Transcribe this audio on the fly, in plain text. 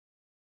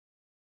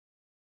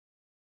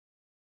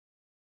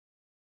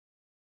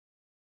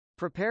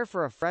Prepare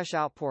for a fresh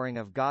outpouring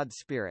of God's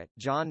Spirit.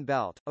 John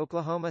Belt,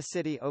 Oklahoma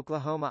City,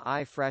 Oklahoma.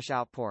 Fresh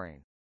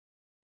outpouring.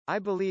 I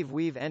believe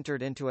we've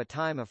entered into a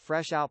time of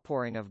fresh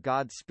outpouring of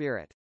God's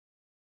Spirit.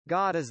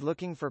 God is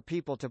looking for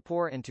people to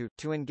pour into,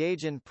 to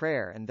engage in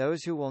prayer, and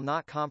those who will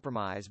not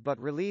compromise but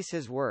release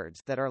His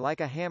words that are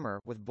like a hammer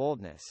with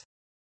boldness.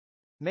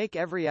 Make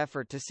every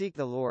effort to seek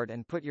the Lord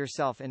and put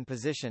yourself in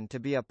position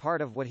to be a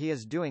part of what He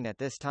is doing at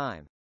this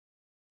time.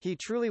 He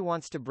truly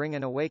wants to bring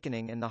an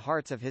awakening in the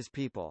hearts of His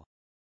people.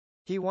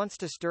 He wants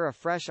to stir a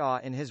fresh awe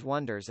in His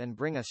wonders and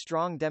bring a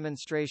strong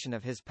demonstration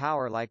of His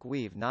power like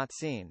we've not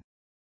seen.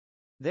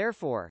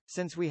 Therefore,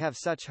 since we have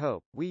such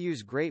hope, we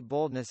use great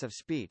boldness of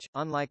speech,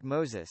 unlike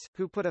Moses,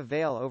 who put a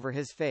veil over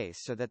his face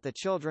so that the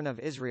children of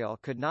Israel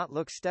could not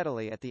look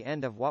steadily at the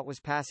end of what was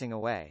passing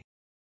away.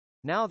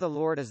 Now the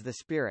Lord is the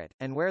Spirit,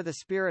 and where the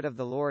Spirit of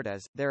the Lord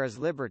is, there is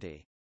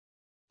liberty.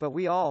 But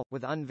we all,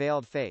 with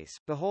unveiled face,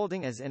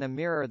 beholding as in a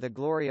mirror the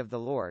glory of the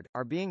Lord,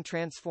 are being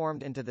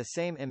transformed into the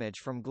same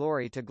image from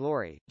glory to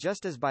glory,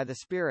 just as by the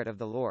Spirit of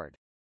the Lord.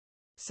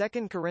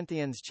 2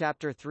 Corinthians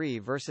chapter 3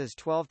 verses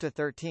 12 to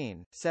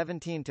 13,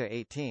 17 to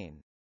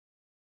 18.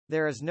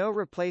 There is no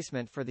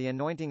replacement for the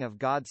anointing of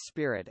God's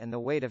Spirit and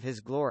the weight of His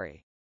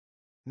glory.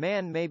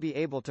 Man may be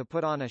able to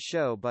put on a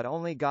show, but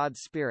only God's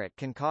Spirit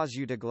can cause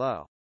you to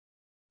glow.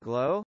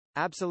 Glow?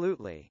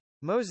 Absolutely.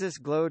 Moses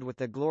glowed with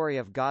the glory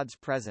of God's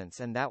presence,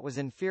 and that was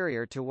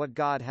inferior to what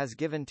God has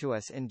given to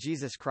us in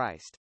Jesus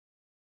Christ.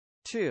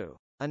 2.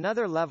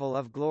 Another level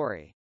of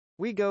glory.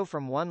 We go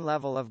from one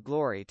level of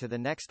glory to the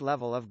next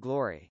level of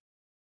glory.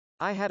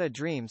 I had a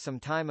dream some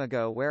time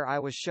ago where I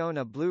was shown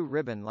a blue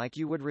ribbon like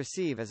you would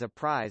receive as a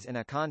prize in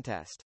a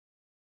contest.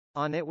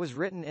 On it was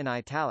written in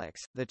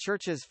italics, "The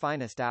Church's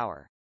finest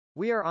hour."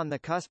 We are on the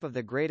cusp of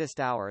the greatest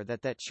hour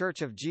that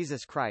Church of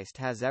Jesus Christ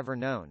has ever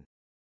known.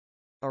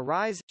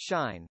 Arise,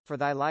 shine, for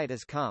thy light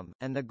is come,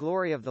 and the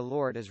glory of the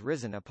Lord is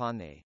risen upon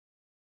thee.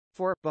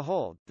 For,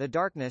 behold, the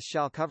darkness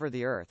shall cover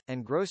the earth,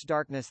 and gross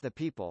darkness the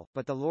people,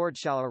 but the Lord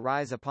shall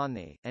arise upon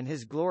thee, and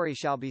His glory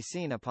shall be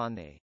seen upon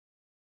thee.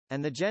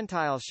 And the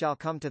Gentiles shall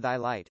come to thy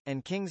light,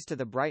 and kings to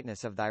the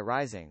brightness of thy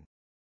rising.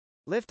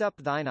 Lift up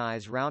thine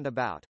eyes round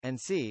about, and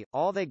see,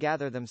 all they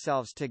gather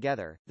themselves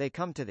together, they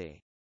come to thee.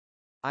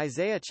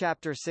 Isaiah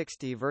chapter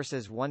 60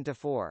 verses 1 to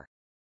 4.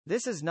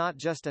 This is not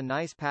just a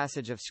nice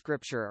passage of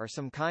scripture or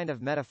some kind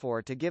of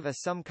metaphor to give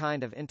us some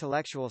kind of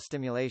intellectual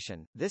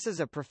stimulation. This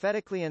is a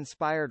prophetically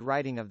inspired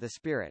writing of the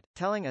Spirit,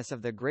 telling us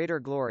of the greater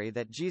glory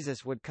that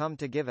Jesus would come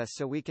to give us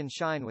so we can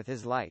shine with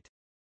His light.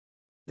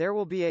 There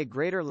will be a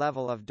greater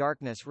level of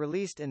darkness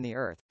released in the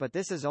earth, but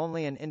this is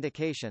only an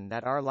indication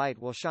that our light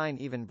will shine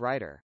even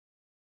brighter.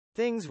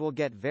 Things will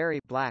get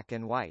very black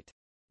and white.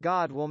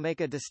 God will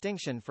make a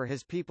distinction for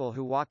His people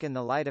who walk in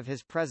the light of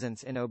His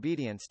presence in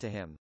obedience to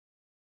Him.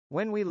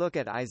 When we look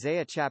at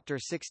Isaiah chapter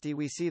 60,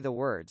 we see the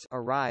words,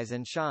 "Arise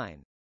and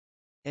shine."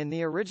 In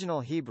the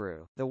original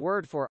Hebrew, the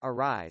word for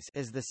arise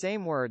is the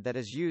same word that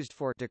is used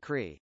for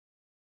decree.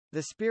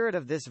 The spirit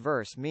of this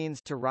verse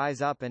means to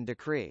rise up and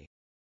decree.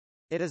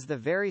 It is the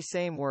very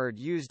same word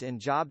used in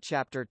Job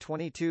chapter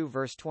 22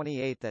 verse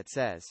 28 that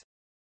says,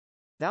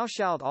 "Thou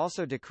shalt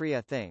also decree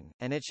a thing,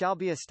 and it shall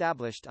be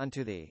established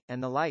unto thee,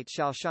 and the light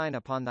shall shine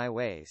upon thy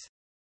ways."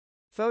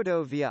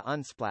 Photo via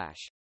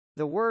Unsplash.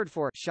 The word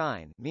for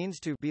shine means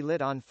to be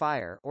lit on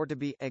fire or to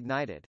be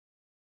ignited.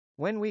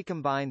 When we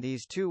combine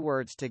these two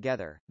words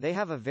together, they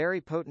have a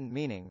very potent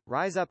meaning: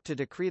 rise up to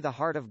decree the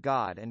heart of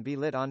God and be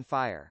lit on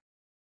fire.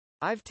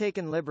 I've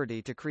taken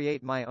liberty to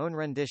create my own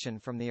rendition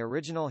from the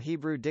original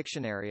Hebrew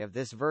dictionary of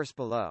this verse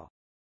below.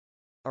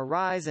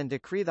 Arise and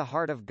decree the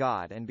heart of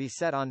God and be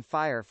set on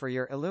fire, for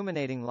your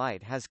illuminating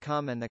light has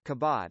come, and the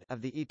kabod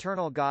of the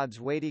eternal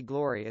God's weighty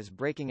glory is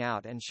breaking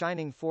out and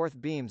shining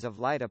forth beams of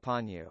light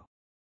upon you.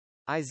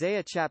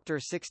 Isaiah chapter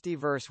 60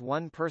 verse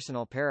 1.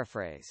 Personal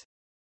paraphrase.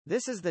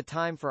 This is the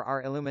time for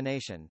our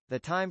illumination, the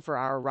time for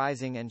our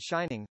rising and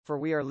shining, for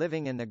we are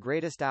living in the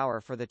greatest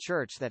hour for the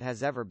church that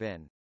has ever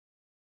been.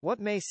 What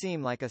may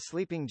seem like a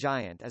sleeping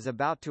giant is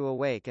about to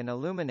awake and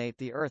illuminate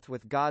the earth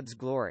with God's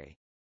glory.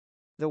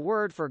 The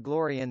word for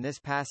glory in this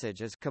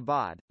passage is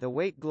kabod, the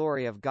weight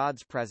glory of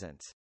God's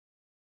presence.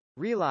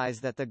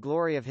 Realize that the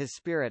glory of His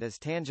Spirit is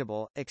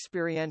tangible,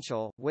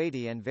 experiential,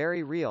 weighty, and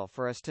very real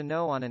for us to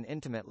know on an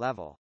intimate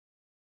level.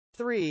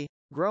 3.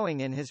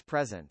 Growing in His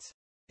presence.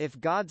 If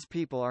God's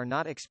people are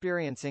not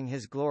experiencing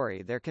His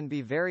glory, there can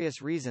be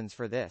various reasons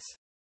for this.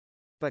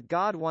 But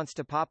God wants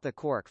to pop the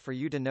cork for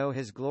you to know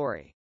His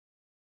glory.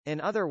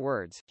 In other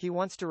words, He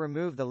wants to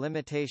remove the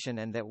limitation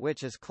and that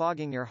which is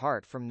clogging your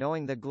heart from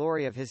knowing the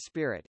glory of His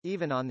Spirit,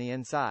 even on the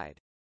inside.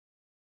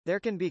 There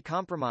can be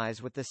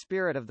compromise with the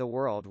spirit of the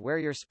world where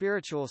your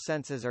spiritual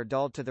senses are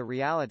dulled to the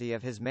reality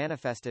of His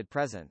manifested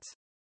presence.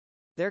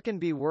 There can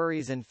be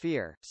worries and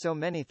fear, so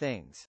many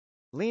things.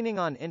 Leaning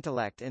on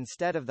intellect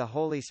instead of the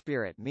Holy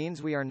Spirit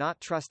means we are not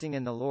trusting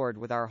in the Lord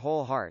with our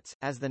whole hearts,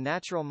 as the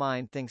natural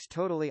mind thinks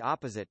totally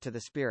opposite to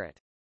the Spirit.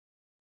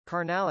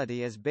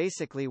 Carnality is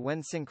basically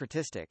when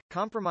syncretistic,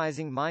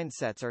 compromising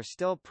mindsets are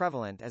still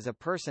prevalent as a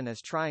person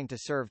is trying to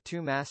serve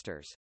two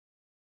masters.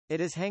 It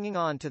is hanging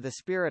on to the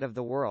spirit of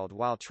the world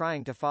while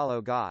trying to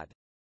follow God.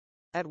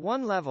 At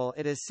one level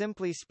it is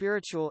simply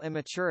spiritual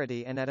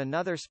immaturity and at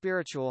another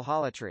spiritual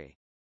harlotry.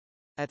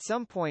 At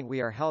some point we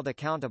are held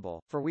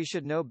accountable, for we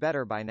should know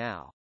better by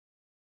now.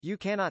 You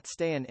cannot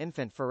stay an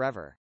infant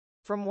forever.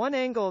 From one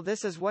angle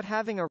this is what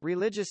having a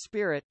religious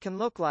spirit can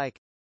look like.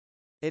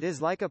 It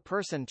is like a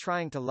person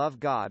trying to love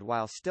God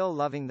while still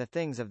loving the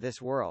things of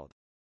this world.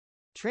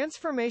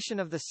 Transformation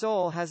of the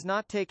soul has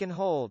not taken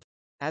hold.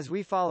 As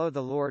we follow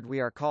the Lord we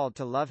are called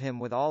to love Him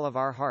with all of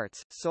our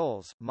hearts,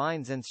 souls,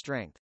 minds and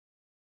strength.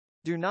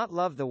 Do not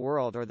love the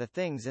world or the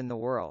things in the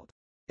world.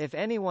 If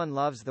anyone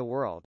loves the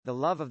world, the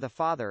love of the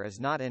Father is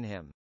not in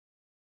him.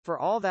 For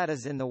all that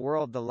is in the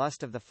world, the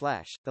lust of the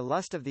flesh, the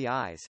lust of the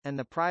eyes, and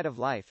the pride of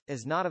life,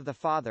 is not of the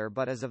Father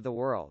but is of the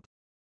world.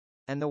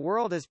 And the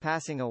world is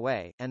passing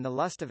away, and the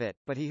lust of it,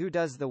 but he who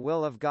does the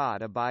will of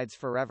God abides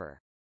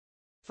forever.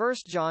 1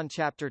 John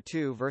chapter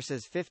 2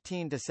 verses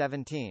 15 to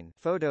 17.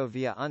 Photo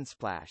via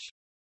Unsplash.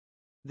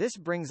 This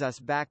brings us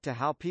back to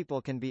how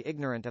people can be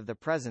ignorant of the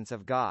presence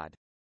of God.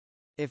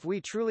 If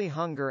we truly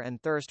hunger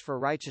and thirst for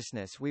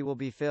righteousness we will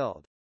be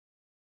filled.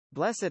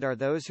 Blessed are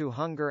those who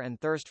hunger and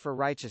thirst for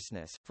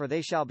righteousness, for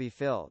they shall be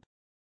filled.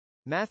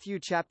 Matthew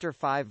chapter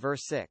 5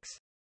 verse 6.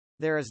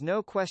 There is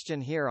no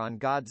question here on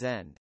God's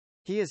end.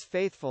 He is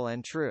faithful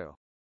and true.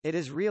 It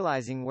is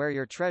realizing where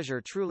your treasure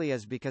truly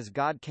is because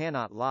God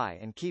cannot lie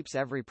and keeps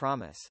every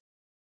promise.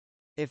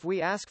 If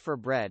we ask for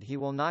bread He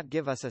will not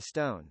give us a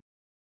stone.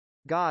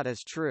 God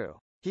is true.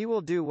 He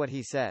will do what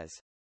He says.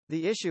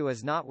 The issue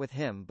is not with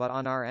Him but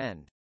on our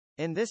end.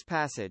 In this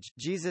passage,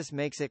 Jesus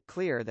makes it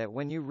clear that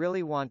when you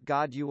really want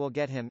God you will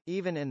get Him,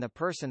 even in the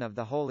person of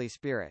the Holy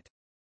Spirit.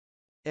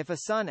 If a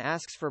son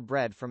asks for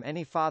bread from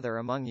any father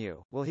among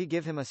you, will he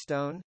give him a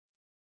stone?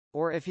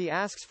 Or if he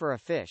asks for a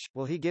fish,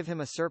 will he give him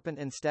a serpent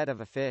instead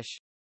of a fish?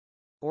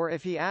 Or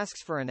if he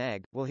asks for an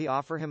egg, will he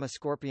offer him a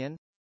scorpion?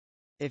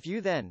 If you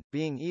then,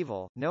 being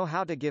evil, know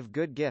how to give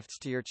good gifts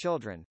to your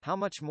children, how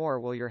much more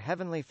will your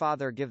heavenly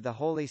Father give the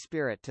Holy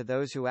Spirit to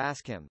those who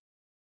ask Him?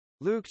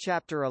 Luke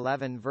chapter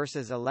 11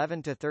 verses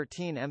 11 to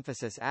 13.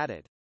 Emphasis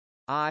added.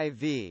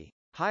 IV.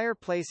 Higher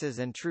places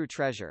and true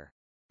treasure.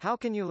 How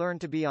can you learn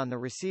to be on the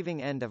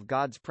receiving end of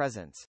God's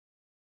presence?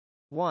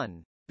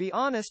 1. Be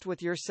honest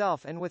with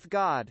yourself and with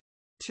God.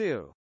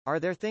 2. Are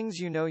there things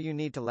you know you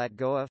need to let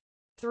go of?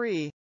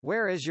 3.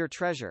 Where is your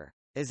treasure?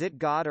 Is it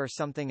God or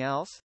something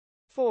else?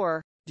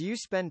 4. Do you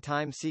spend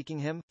time seeking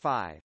Him?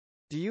 5.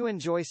 Do you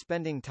enjoy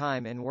spending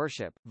time in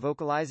worship,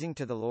 vocalizing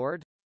to the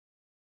Lord?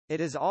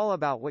 It is all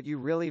about what you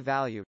really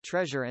value,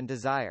 treasure and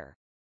desire.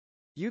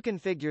 You can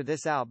figure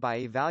this out by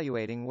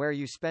evaluating where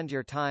you spend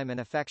your time and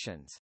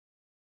affections.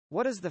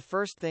 What is the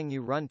first thing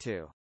you run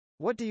to?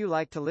 What do you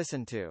like to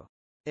listen to?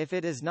 If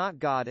it is not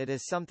God, it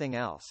is something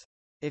else.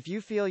 If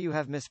you feel you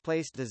have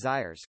misplaced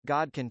desires,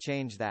 God can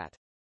change that.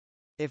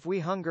 If we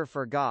hunger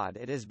for God,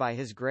 it is by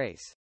His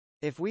grace.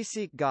 If we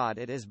seek God,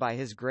 it is by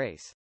His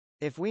grace.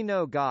 If we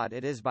know God,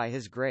 it is by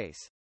His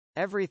grace.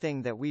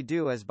 Everything that we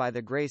do is by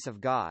the grace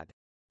of God.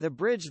 The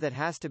bridge that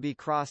has to be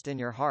crossed in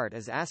your heart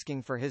is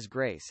asking for His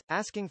grace,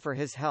 asking for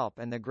His help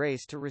and the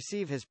grace to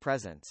receive His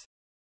presence.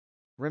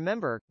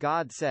 Remember,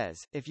 God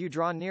says, "If you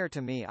draw near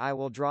to me, I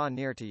will draw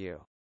near to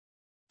you."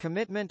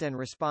 Commitment and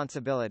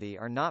responsibility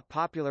are not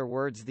popular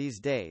words these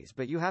days,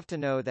 but you have to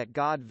know that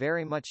God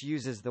very much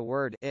uses the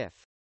word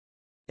if.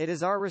 It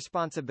is our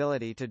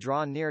responsibility to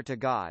draw near to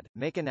God,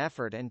 make an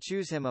effort and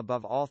choose Him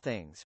above all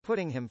things,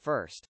 putting Him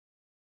first.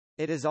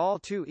 It is all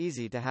too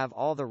easy to have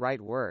all the right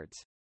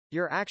words.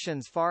 Your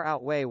actions far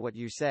outweigh what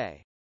you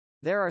say.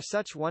 There are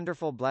such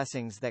wonderful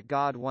blessings that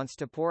God wants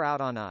to pour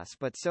out on us,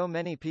 but so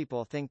many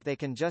people think they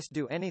can just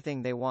do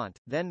anything they want,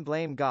 then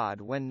blame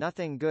God when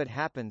nothing good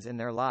happens in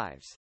their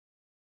lives.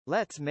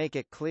 Let's make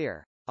it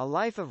clear. A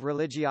life of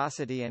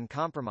religiosity and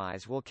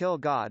compromise will kill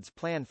God's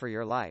plan for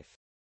your life.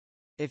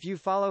 If you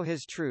follow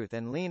His truth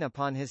and lean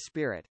upon His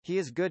Spirit, He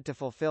is good to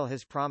fulfill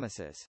His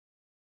promises.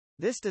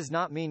 This does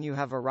not mean you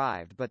have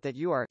arrived but that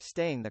you are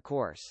staying the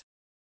course.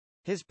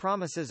 His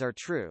promises are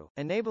true,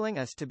 enabling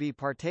us to be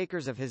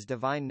partakers of His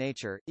divine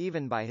nature,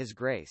 even by His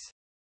grace.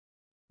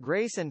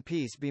 Grace and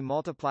peace be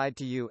multiplied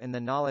to you in the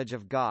knowledge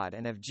of God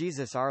and of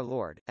Jesus our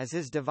Lord, as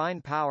His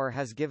divine power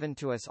has given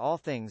to us all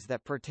things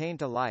that pertain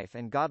to life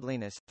and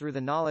godliness, through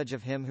the knowledge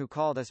of Him who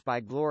called us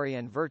by glory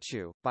and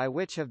virtue, by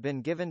which have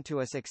been given to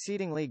us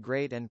exceedingly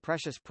great and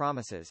precious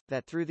promises,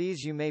 that through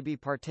these you may be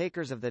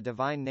partakers of the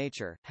divine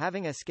nature,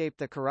 having escaped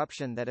the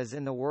corruption that is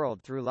in the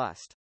world through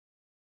lust.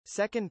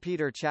 2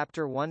 Peter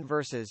chapter 1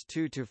 verses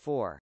 2 to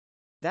 4.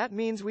 That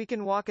means we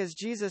can walk as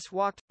Jesus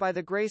walked, by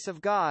the grace of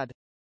God.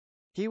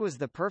 He was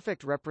the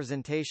perfect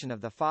representation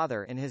of the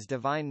Father in His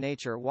divine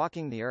nature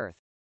walking the earth.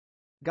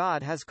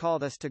 God has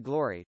called us to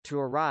glory, to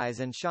arise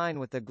and shine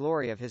with the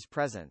glory of His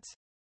presence.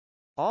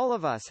 All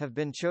of us have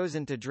been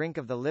chosen to drink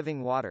of the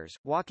living waters,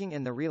 walking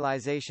in the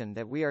realization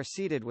that we are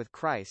seated with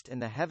Christ in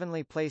the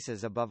heavenly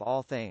places above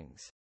all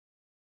things.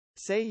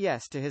 Say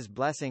yes to his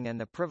blessing and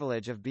the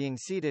privilege of being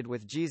seated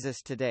with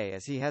Jesus today,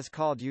 as he has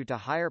called you to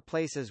higher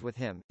places with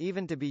him,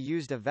 even to be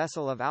used a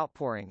vessel of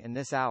outpouring in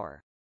this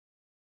hour.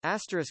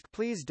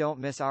 Please don't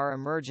miss our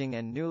emerging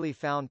and newly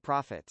found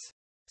prophets.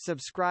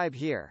 Subscribe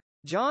here.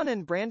 John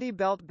and Brandy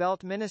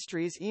Belt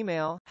Ministries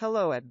email,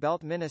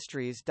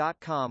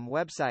 hello@beltministries.com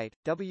website,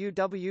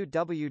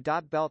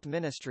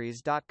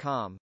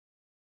 www.beltministries.com.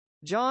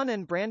 John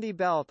and Brandy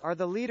Belt are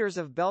the leaders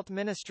of Belt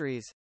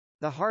Ministries.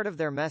 The heart of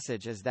their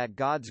message is that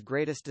God's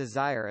greatest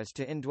desire is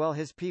to indwell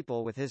his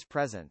people with his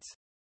presence.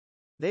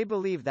 They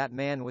believe that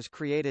man was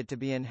created to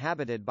be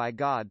inhabited by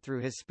God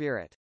through his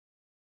Spirit.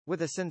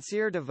 With a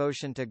sincere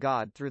devotion to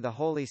God through the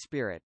Holy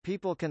Spirit,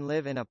 people can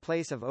live in a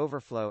place of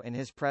overflow in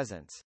his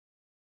presence.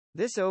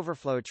 This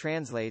overflow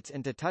translates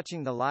into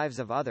touching the lives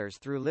of others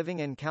through living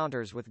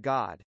encounters with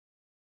God.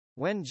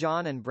 When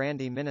John and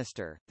Brandy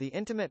minister, the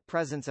intimate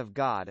presence of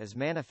God is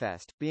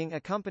manifest, being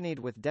accompanied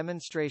with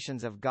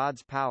demonstrations of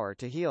God's power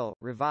to heal,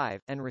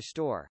 revive, and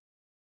restore.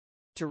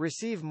 To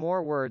receive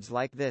more words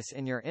like this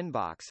in your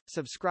inbox,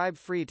 subscribe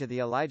free to the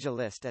Elijah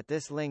List at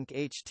this link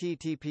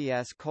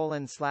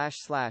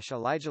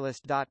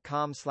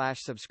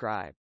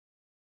https://elijahlist.com/subscribe.